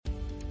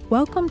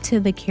Welcome to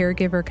the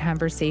Caregiver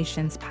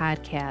Conversations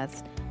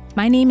podcast.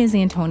 My name is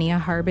Antonia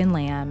Harbin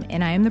Lamb,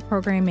 and I am the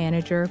Program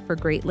Manager for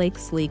Great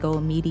Lakes Legal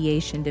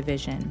Mediation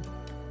Division.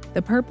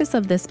 The purpose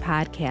of this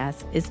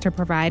podcast is to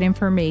provide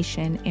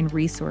information and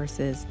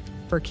resources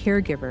for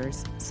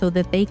caregivers so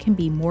that they can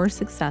be more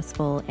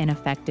successful and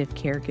effective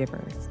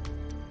caregivers.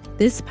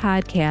 This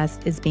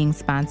podcast is being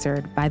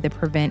sponsored by the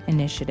Prevent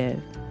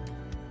Initiative.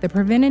 The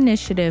Prevent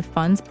Initiative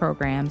funds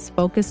programs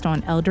focused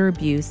on elder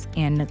abuse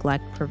and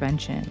neglect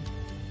prevention.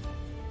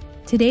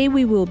 Today,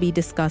 we will be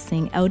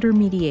discussing elder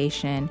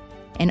mediation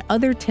and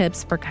other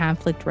tips for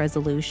conflict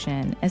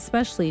resolution,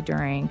 especially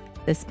during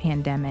this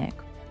pandemic.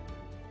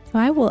 So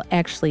I will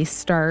actually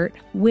start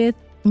with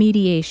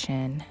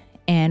mediation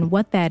and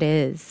what that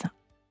is.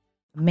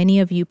 Many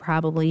of you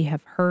probably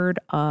have heard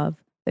of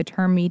the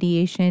term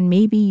mediation.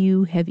 Maybe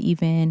you have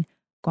even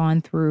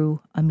gone through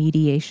a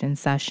mediation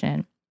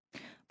session.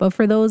 But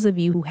for those of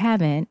you who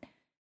haven't,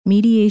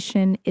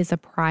 mediation is a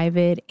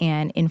private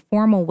and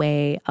informal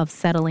way of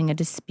settling a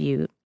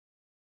dispute,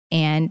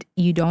 and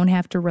you don't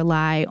have to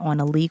rely on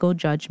a legal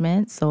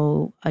judgment,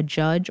 so a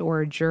judge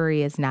or a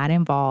jury is not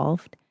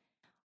involved.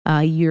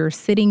 You're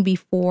sitting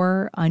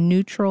before a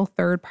neutral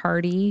third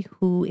party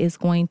who is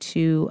going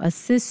to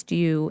assist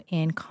you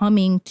in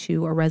coming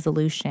to a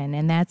resolution,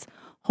 and that's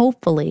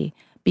hopefully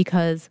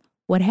because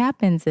what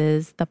happens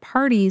is the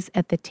parties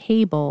at the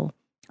table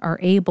are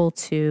able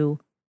to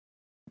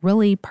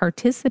really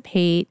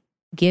participate,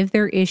 give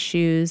their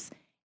issues,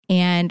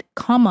 and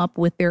come up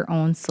with their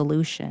own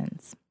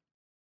solutions.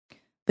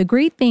 The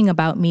great thing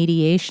about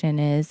mediation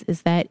is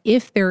that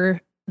if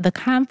the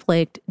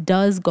conflict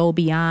does go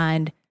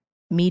beyond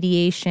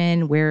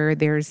mediation where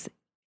there's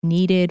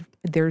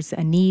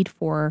a need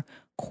for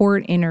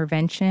court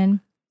intervention,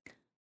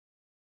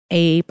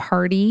 a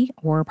party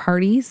or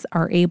parties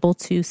are able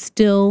to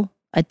still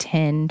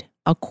attend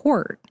a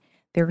court.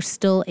 They're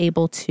still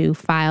able to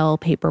file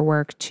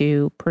paperwork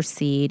to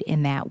proceed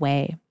in that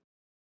way.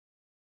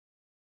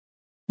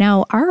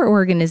 Now, our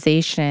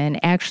organization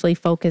actually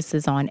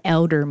focuses on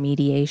elder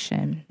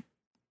mediation.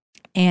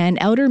 And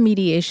elder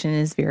mediation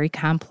is very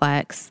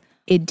complex.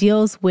 It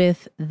deals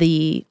with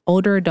the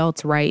older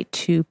adult's right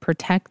to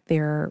protect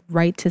their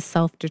right to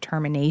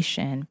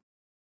self-determination.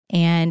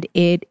 And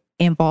it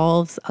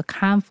involves a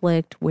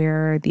conflict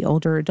where the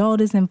older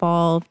adult is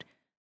involved.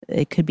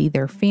 It could be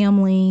their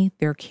family,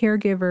 their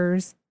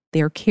caregivers,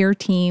 their care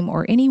team,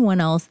 or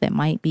anyone else that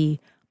might be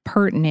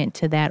pertinent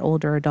to that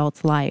older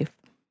adult's life.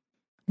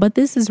 But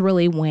this is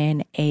really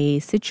when a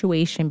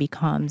situation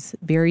becomes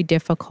very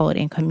difficult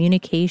and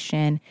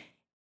communication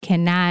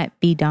cannot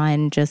be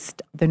done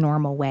just the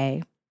normal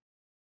way.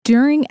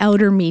 During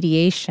elder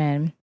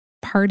mediation,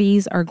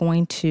 parties are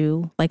going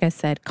to, like I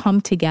said,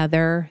 come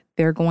together.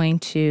 They're going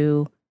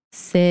to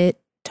sit,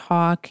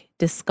 talk,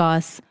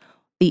 discuss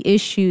the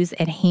issues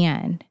at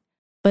hand.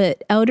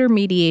 But elder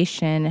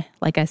mediation,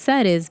 like I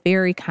said, is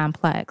very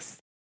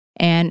complex.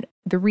 And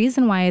the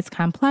reason why it's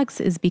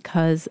complex is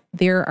because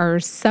there are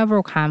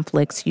several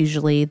conflicts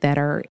usually that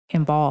are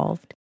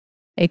involved.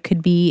 It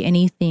could be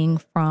anything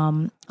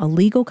from a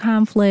legal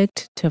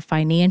conflict to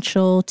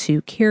financial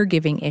to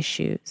caregiving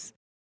issues.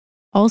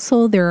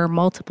 Also, there are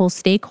multiple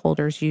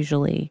stakeholders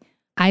usually.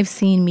 I've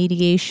seen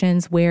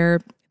mediations where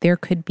there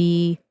could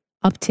be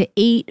up to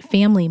 8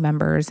 family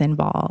members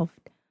involved,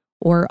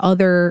 or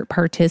other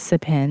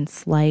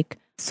participants like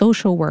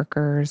social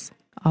workers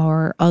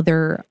or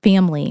other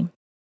family.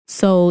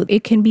 So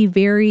it can be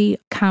very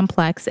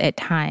complex at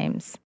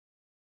times.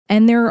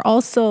 And there are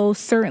also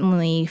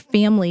certainly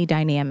family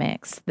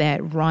dynamics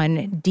that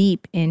run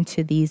deep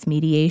into these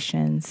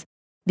mediations.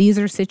 These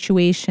are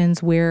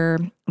situations where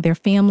their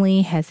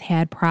family has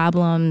had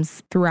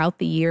problems throughout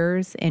the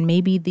years, and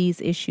maybe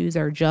these issues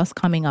are just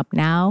coming up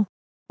now,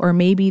 or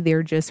maybe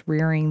they're just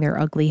rearing their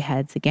ugly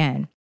heads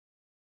again.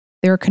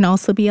 There can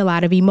also be a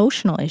lot of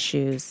emotional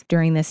issues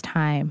during this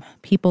time.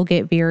 People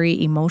get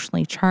very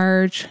emotionally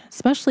charged,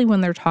 especially when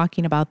they're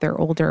talking about their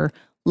older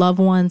loved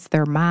ones,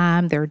 their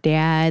mom, their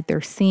dad. They're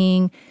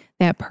seeing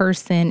that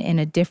person in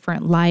a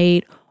different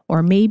light,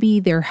 or maybe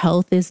their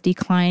health is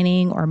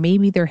declining, or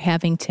maybe they're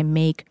having to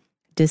make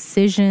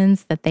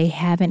decisions that they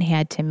haven't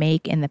had to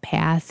make in the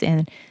past,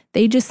 and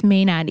they just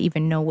may not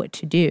even know what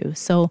to do.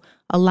 So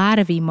a lot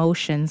of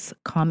emotions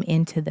come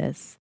into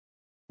this.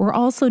 We're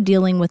also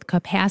dealing with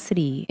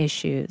capacity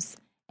issues,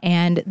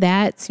 and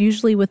that's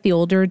usually with the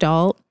older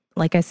adult.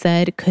 Like I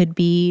said, it could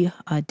be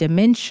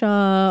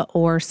dementia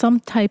or some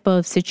type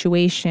of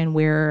situation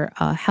where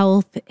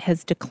health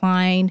has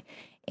declined,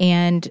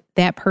 and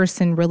that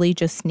person really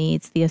just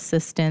needs the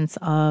assistance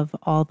of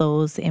all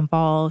those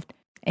involved,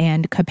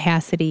 and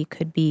capacity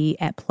could be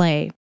at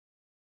play.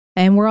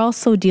 And we're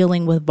also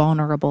dealing with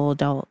vulnerable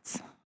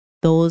adults,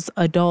 those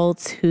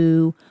adults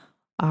who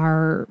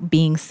are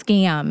being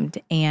scammed,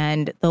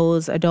 and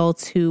those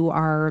adults who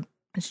are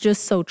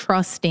just so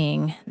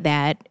trusting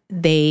that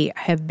they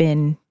have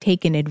been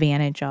taken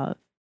advantage of.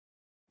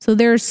 So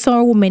there are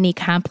so many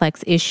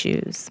complex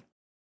issues,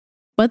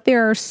 but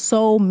there are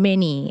so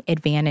many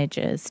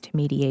advantages to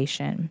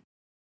mediation.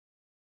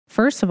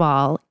 First of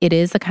all, it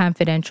is a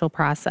confidential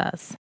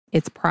process.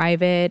 It's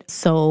private.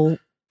 So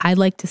I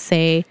like to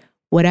say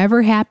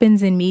whatever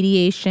happens in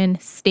mediation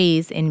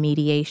stays in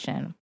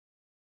mediation.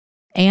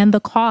 And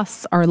the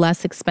costs are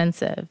less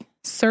expensive,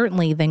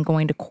 certainly, than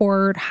going to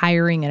court,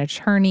 hiring an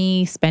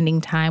attorney,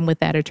 spending time with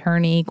that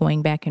attorney,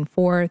 going back and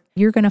forth.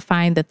 You're going to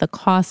find that the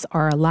costs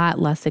are a lot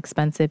less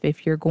expensive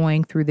if you're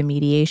going through the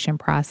mediation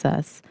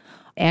process.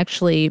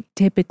 Actually,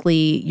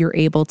 typically, you're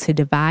able to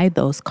divide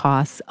those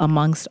costs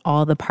amongst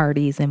all the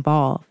parties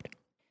involved.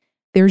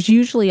 There's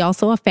usually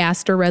also a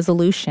faster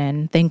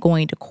resolution than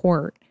going to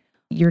court.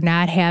 You're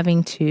not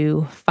having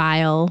to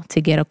file to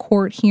get a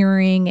court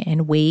hearing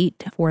and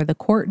wait for the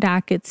court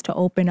dockets to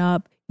open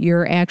up.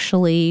 You're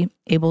actually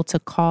able to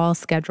call,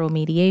 schedule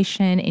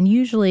mediation, and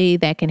usually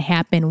that can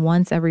happen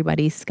once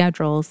everybody's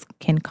schedules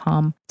can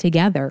come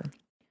together.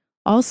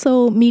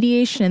 Also,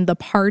 mediation, the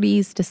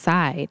parties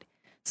decide.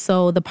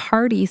 So the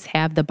parties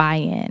have the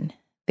buy-in.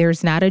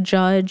 There's not a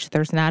judge,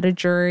 there's not a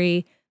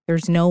jury,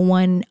 there's no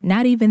one,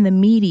 not even the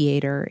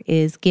mediator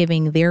is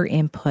giving their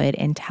input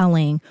and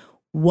telling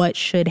what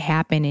should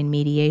happen in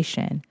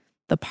mediation.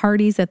 The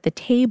parties at the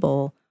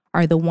table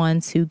are the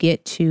ones who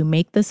get to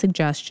make the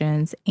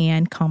suggestions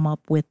and come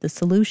up with the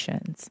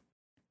solutions.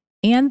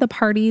 And the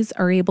parties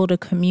are able to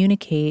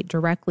communicate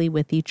directly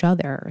with each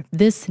other.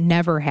 This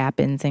never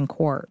happens in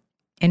court.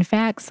 In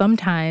fact,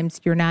 sometimes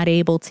you're not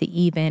able to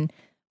even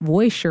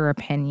voice your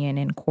opinion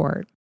in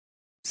court.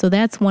 So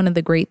that's one of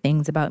the great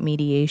things about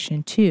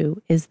mediation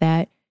too, is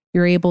that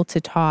you're able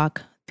to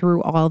talk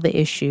through all the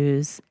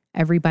issues.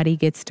 Everybody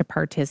gets to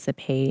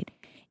participate.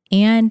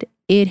 And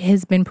it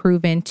has been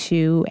proven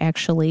to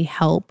actually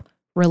help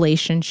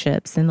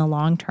relationships in the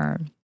long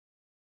term.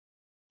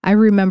 I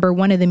remember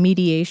one of the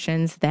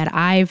mediations that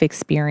I've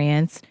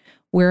experienced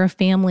where a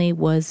family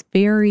was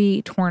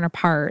very torn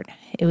apart.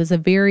 It was a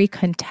very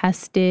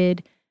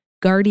contested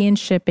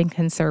guardianship and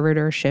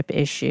conservatorship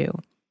issue.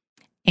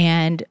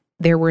 And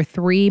there were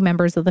 3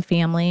 members of the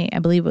family. I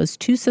believe it was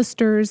 2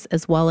 sisters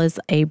as well as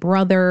a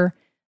brother.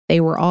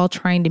 They were all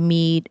trying to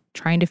meet,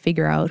 trying to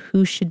figure out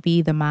who should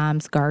be the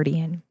mom's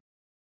guardian.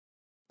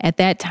 At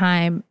that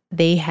time,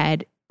 they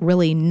had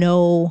really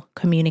no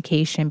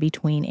communication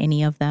between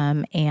any of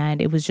them,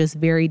 and it was just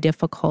very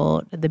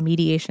difficult. The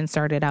mediation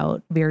started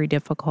out very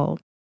difficult.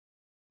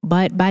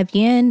 But by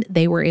the end,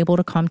 they were able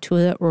to come to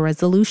a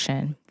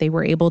resolution. They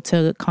were able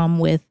to come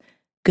with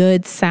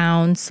good,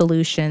 sound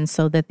solutions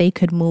so that they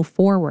could move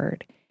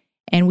forward.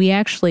 And we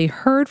actually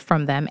heard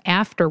from them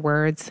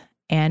afterwards,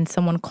 and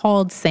someone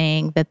called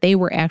saying that they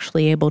were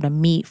actually able to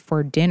meet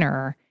for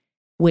dinner,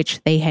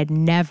 which they had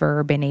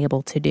never been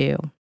able to do.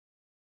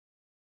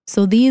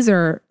 So these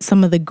are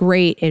some of the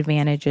great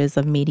advantages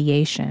of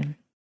mediation.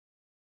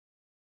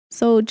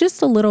 So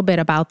just a little bit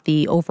about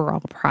the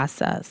overall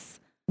process.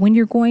 When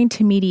you're going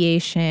to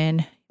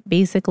mediation,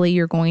 basically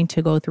you're going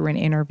to go through an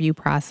interview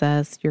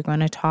process. You're going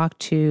to talk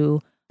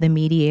to the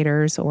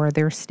mediators or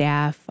their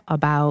staff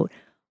about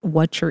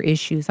what your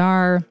issues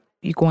are.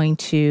 You're going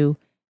to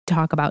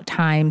talk about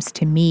times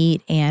to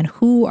meet and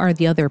who are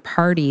the other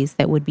parties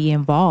that would be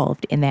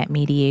involved in that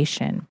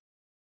mediation.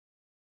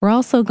 We're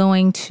also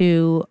going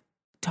to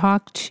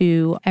talk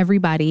to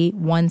everybody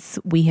once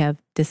we have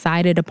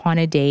decided upon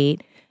a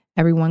date.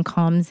 Everyone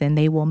comes and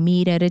they will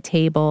meet at a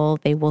table.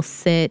 They will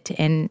sit.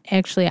 And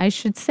actually, I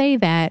should say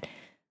that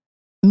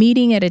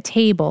meeting at a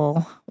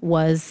table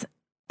was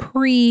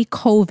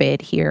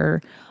pre-COVID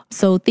here.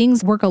 So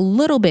things work a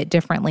little bit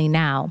differently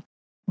now.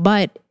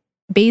 But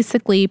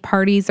basically,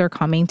 parties are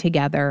coming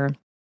together.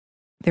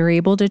 They're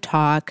able to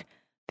talk.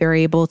 They're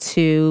able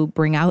to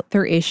bring out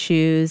their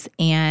issues,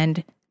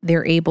 and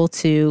they're able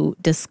to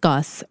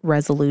discuss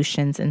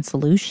resolutions and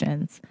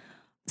solutions.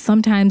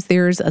 Sometimes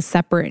there's a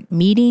separate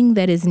meeting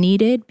that is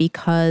needed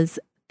because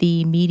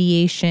the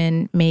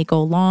mediation may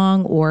go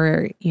long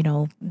or,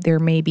 there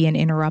may be an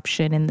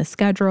interruption in the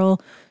schedule.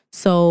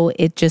 So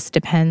it just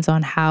depends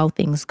on how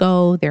things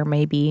go. There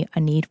may be a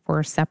need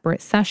for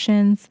separate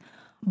sessions.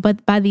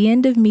 But by the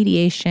end of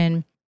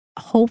mediation,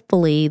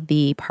 hopefully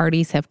the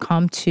parties have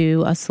come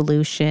to a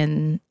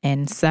solution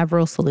and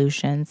several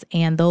solutions,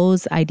 and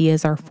those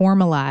ideas are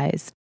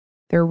formalized.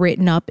 They're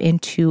written up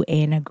into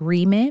an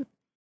agreement.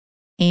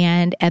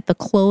 And at the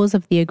close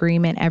of the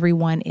agreement,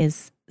 everyone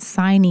is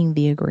signing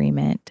the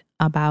agreement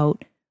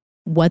about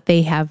what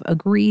they have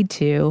agreed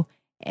to.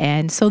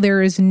 And so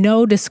there is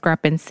no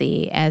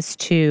discrepancy as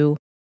to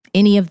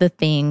any of the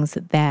things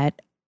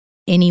that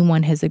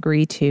anyone has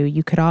agreed to.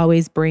 You could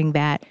always bring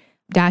that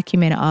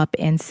document up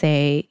and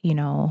say,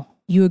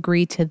 you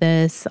agreed to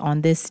this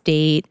on this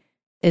date.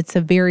 It's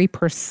a very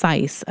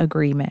precise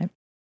agreement.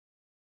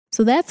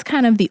 So that's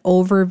kind of the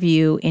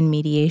overview in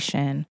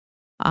mediation.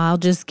 I'll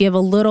just give a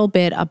little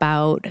bit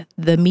about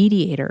the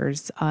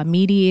mediators.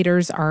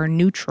 Mediators are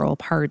neutral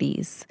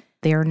parties.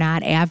 They are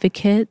not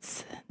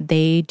advocates.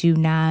 They do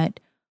not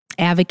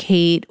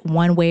advocate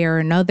one way or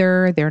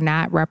another. They're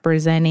not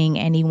representing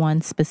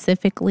anyone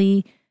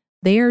specifically.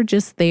 They are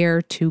just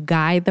there to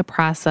guide the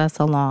process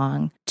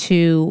along,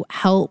 to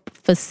help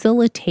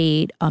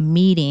facilitate a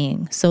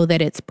meeting so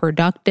that it's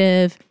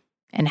productive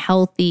and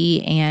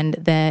healthy and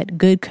that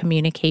good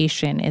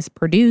communication is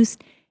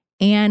produced.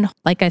 And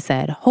like I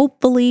said,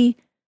 hopefully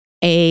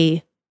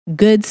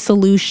good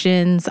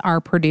solutions are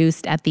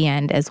produced at the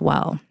end as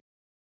well.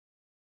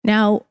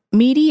 Now,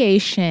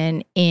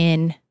 mediation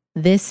in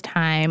this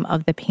time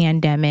of the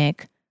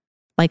pandemic,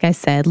 like I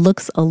said,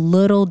 looks a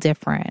little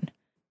different.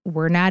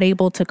 We're not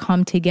able to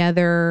come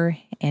together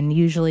and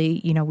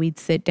usually, we'd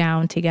sit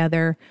down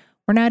together.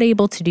 We're not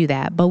able to do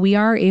that, but we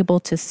are able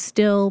to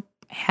still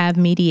have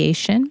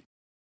mediation.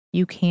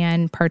 You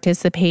can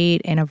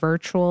participate in a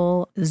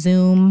virtual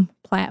Zoom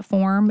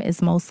platform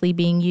is mostly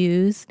being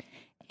used.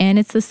 And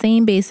it's the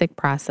same basic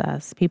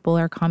process. People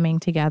are coming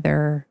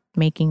together,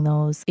 making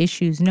those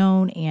issues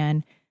known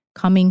and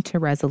coming to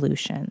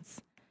resolutions.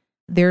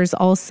 There's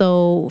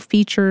also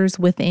features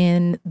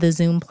within the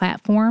Zoom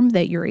platform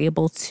that you're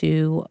able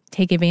to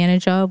take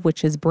advantage of,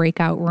 which is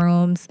breakout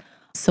rooms,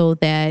 so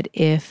that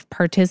if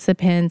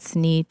participants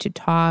need to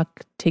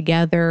talk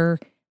together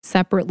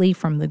separately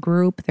from the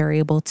group, they're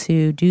able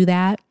to do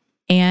that.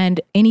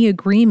 And any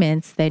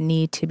agreements that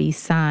need to be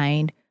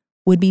signed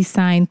would be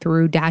signed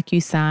through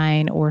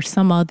DocuSign or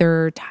some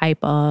other type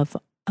of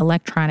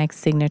electronic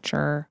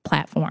signature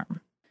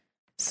platform.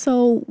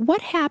 So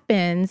what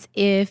happens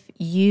if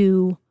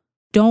you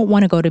don't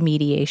want to go to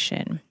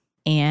mediation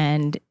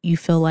and you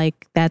feel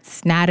like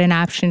that's not an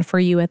option for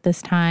you at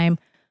this time,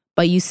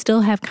 but you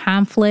still have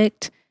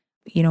conflict?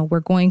 We're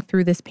going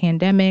through this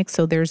pandemic,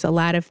 so there's a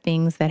lot of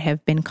things that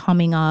have been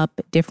coming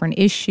up, different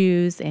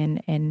issues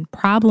and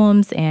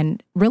problems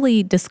and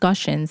really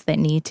discussions that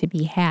need to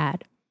be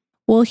had.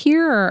 Well,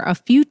 here are a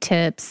few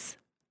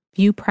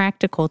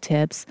practical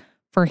tips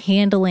for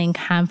handling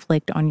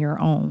conflict on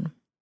your own.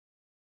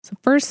 So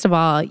first of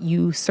all,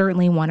 you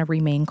certainly want to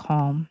remain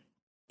calm.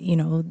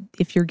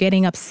 If you're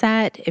getting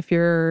upset, if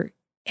you're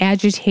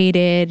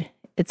agitated,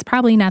 it's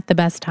probably not the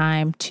best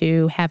time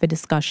to have a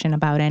discussion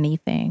about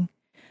anything.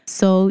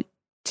 So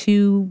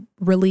to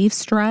relieve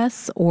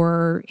stress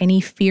or any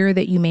fear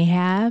that you may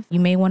have, you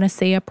may want to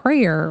say a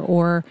prayer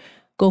or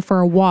go for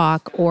a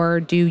walk or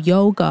do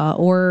yoga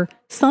or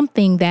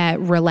something that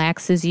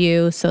relaxes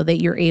you so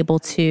that you're able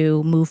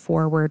to move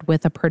forward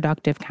with a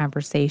productive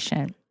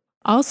conversation.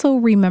 Also,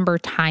 remember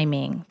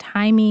timing.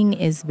 Timing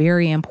is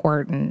very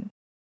important.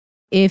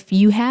 If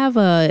you have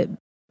a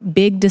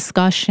big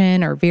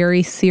discussion or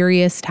very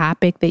serious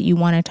topic that you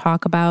want to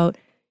talk about,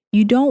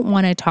 you don't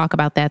want to talk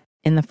about that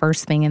in the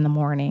first thing in the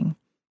morning.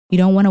 You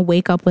don't want to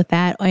wake up with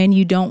that, and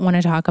you don't want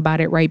to talk about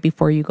it right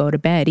before you go to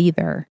bed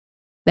either.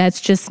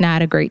 That's just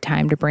not a great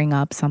time to bring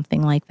up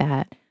something like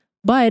that.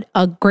 But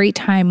a great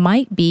time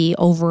might be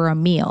over a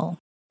meal.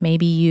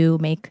 Maybe you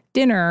make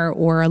dinner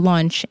or a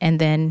lunch and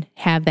then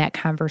have that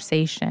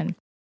conversation.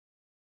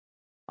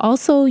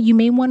 Also, you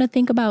may want to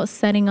think about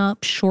setting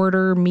up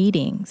shorter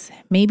meetings.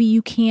 Maybe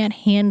you can't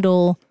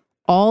handle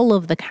all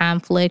of the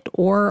conflict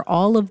or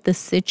all of the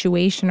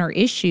situation or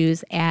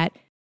issues at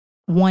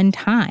one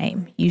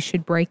time. You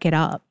should break it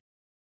up.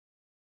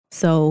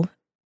 So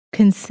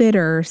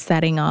consider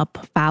setting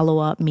up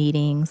follow-up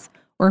meetings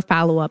or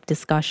follow-up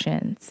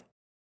discussions.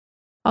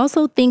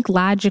 Also, think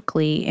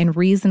logically and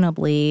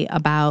reasonably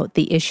about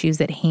the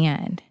issues at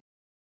hand,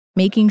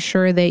 making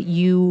sure that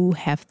you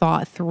have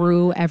thought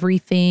through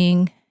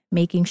everything,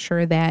 making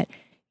sure that,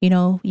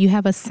 you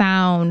have a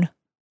sound,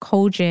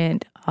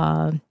 cogent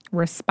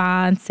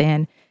response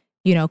and,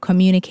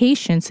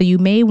 communication. So you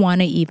may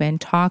want to even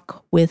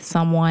talk with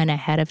someone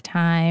ahead of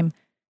time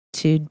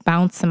to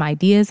bounce some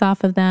ideas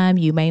off of them.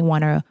 You may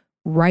want to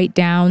write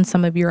down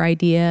some of your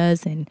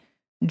ideas and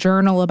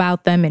journal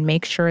about them and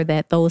make sure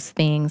that those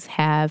things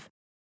have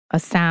a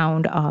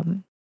sound.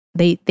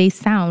 They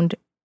sound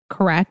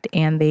correct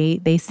and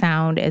they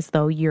sound as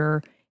though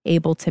you're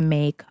able to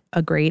make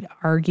a great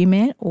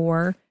argument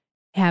or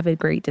have a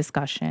great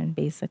discussion,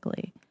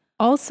 basically.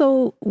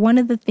 Also, one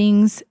of the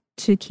things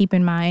to keep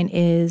in mind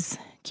is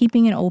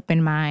keeping an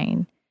open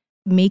mind,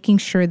 making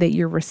sure that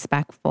you're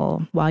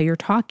respectful while you're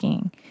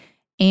talking.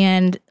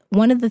 And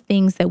one of the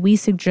things that we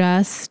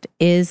suggest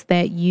is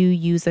that you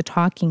use a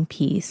talking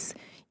piece.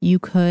 You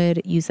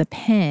could use a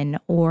pen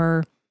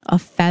or a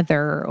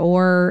feather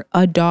or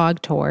a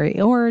dog toy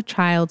or a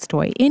child's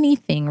toy,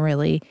 anything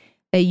really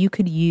that you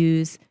could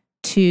use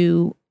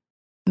to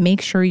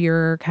make sure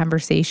your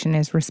conversation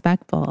is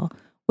respectful.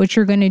 What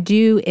you're going to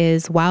do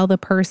is while the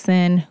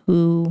person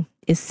who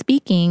is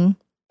speaking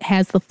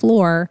has the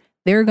floor,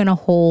 they're going to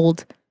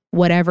hold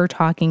whatever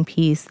talking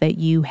piece that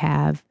you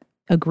have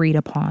agreed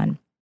upon.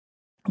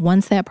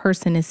 Once that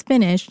person is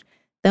finished,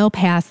 they'll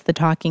pass the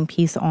talking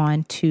piece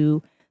on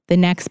to the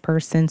next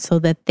person so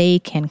that they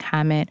can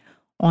comment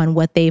on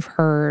what they've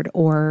heard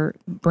or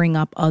bring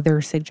up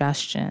other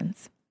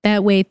suggestions.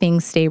 That way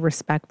things stay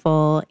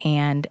respectful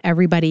and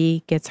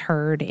everybody gets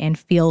heard and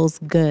feels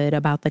good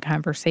about the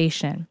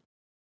conversation.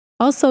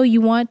 Also, you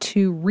want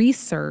to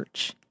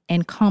research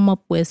and come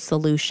up with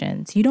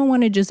solutions. You don't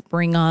want to just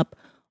bring up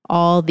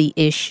all the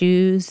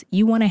issues.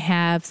 You want to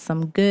have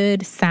some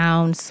good,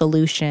 sound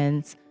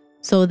solutions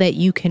so that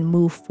you can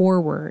move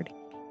forward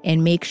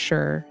and make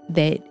sure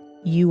that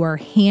you are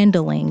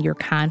handling your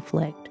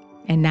conflict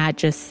and not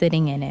just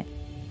sitting in it.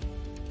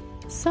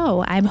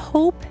 So I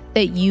hope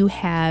that you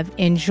have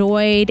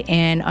enjoyed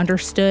and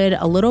understood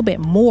a little bit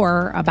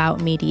more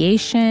about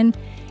mediation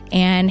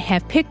and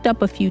have picked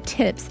up a few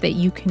tips that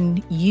you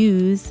can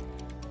use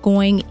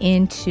going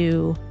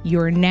into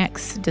your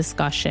next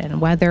discussion,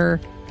 whether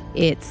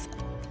it's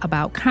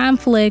about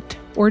conflict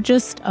or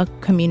just a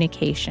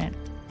communication.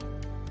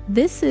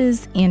 This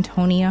is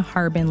Antonia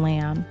Harbin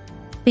Lamb.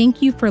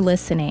 Thank you for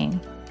listening.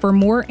 For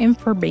more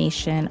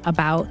information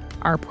about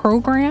our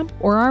program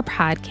or our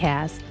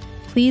podcast,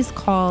 please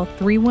call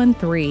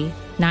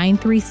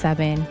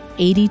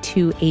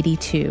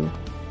 313-937-8282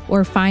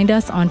 or find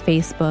us on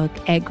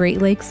Facebook at Great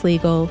Lakes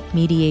Legal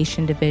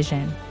Mediation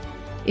Division.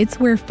 It's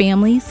where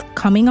families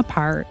coming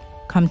apart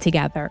come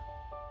together.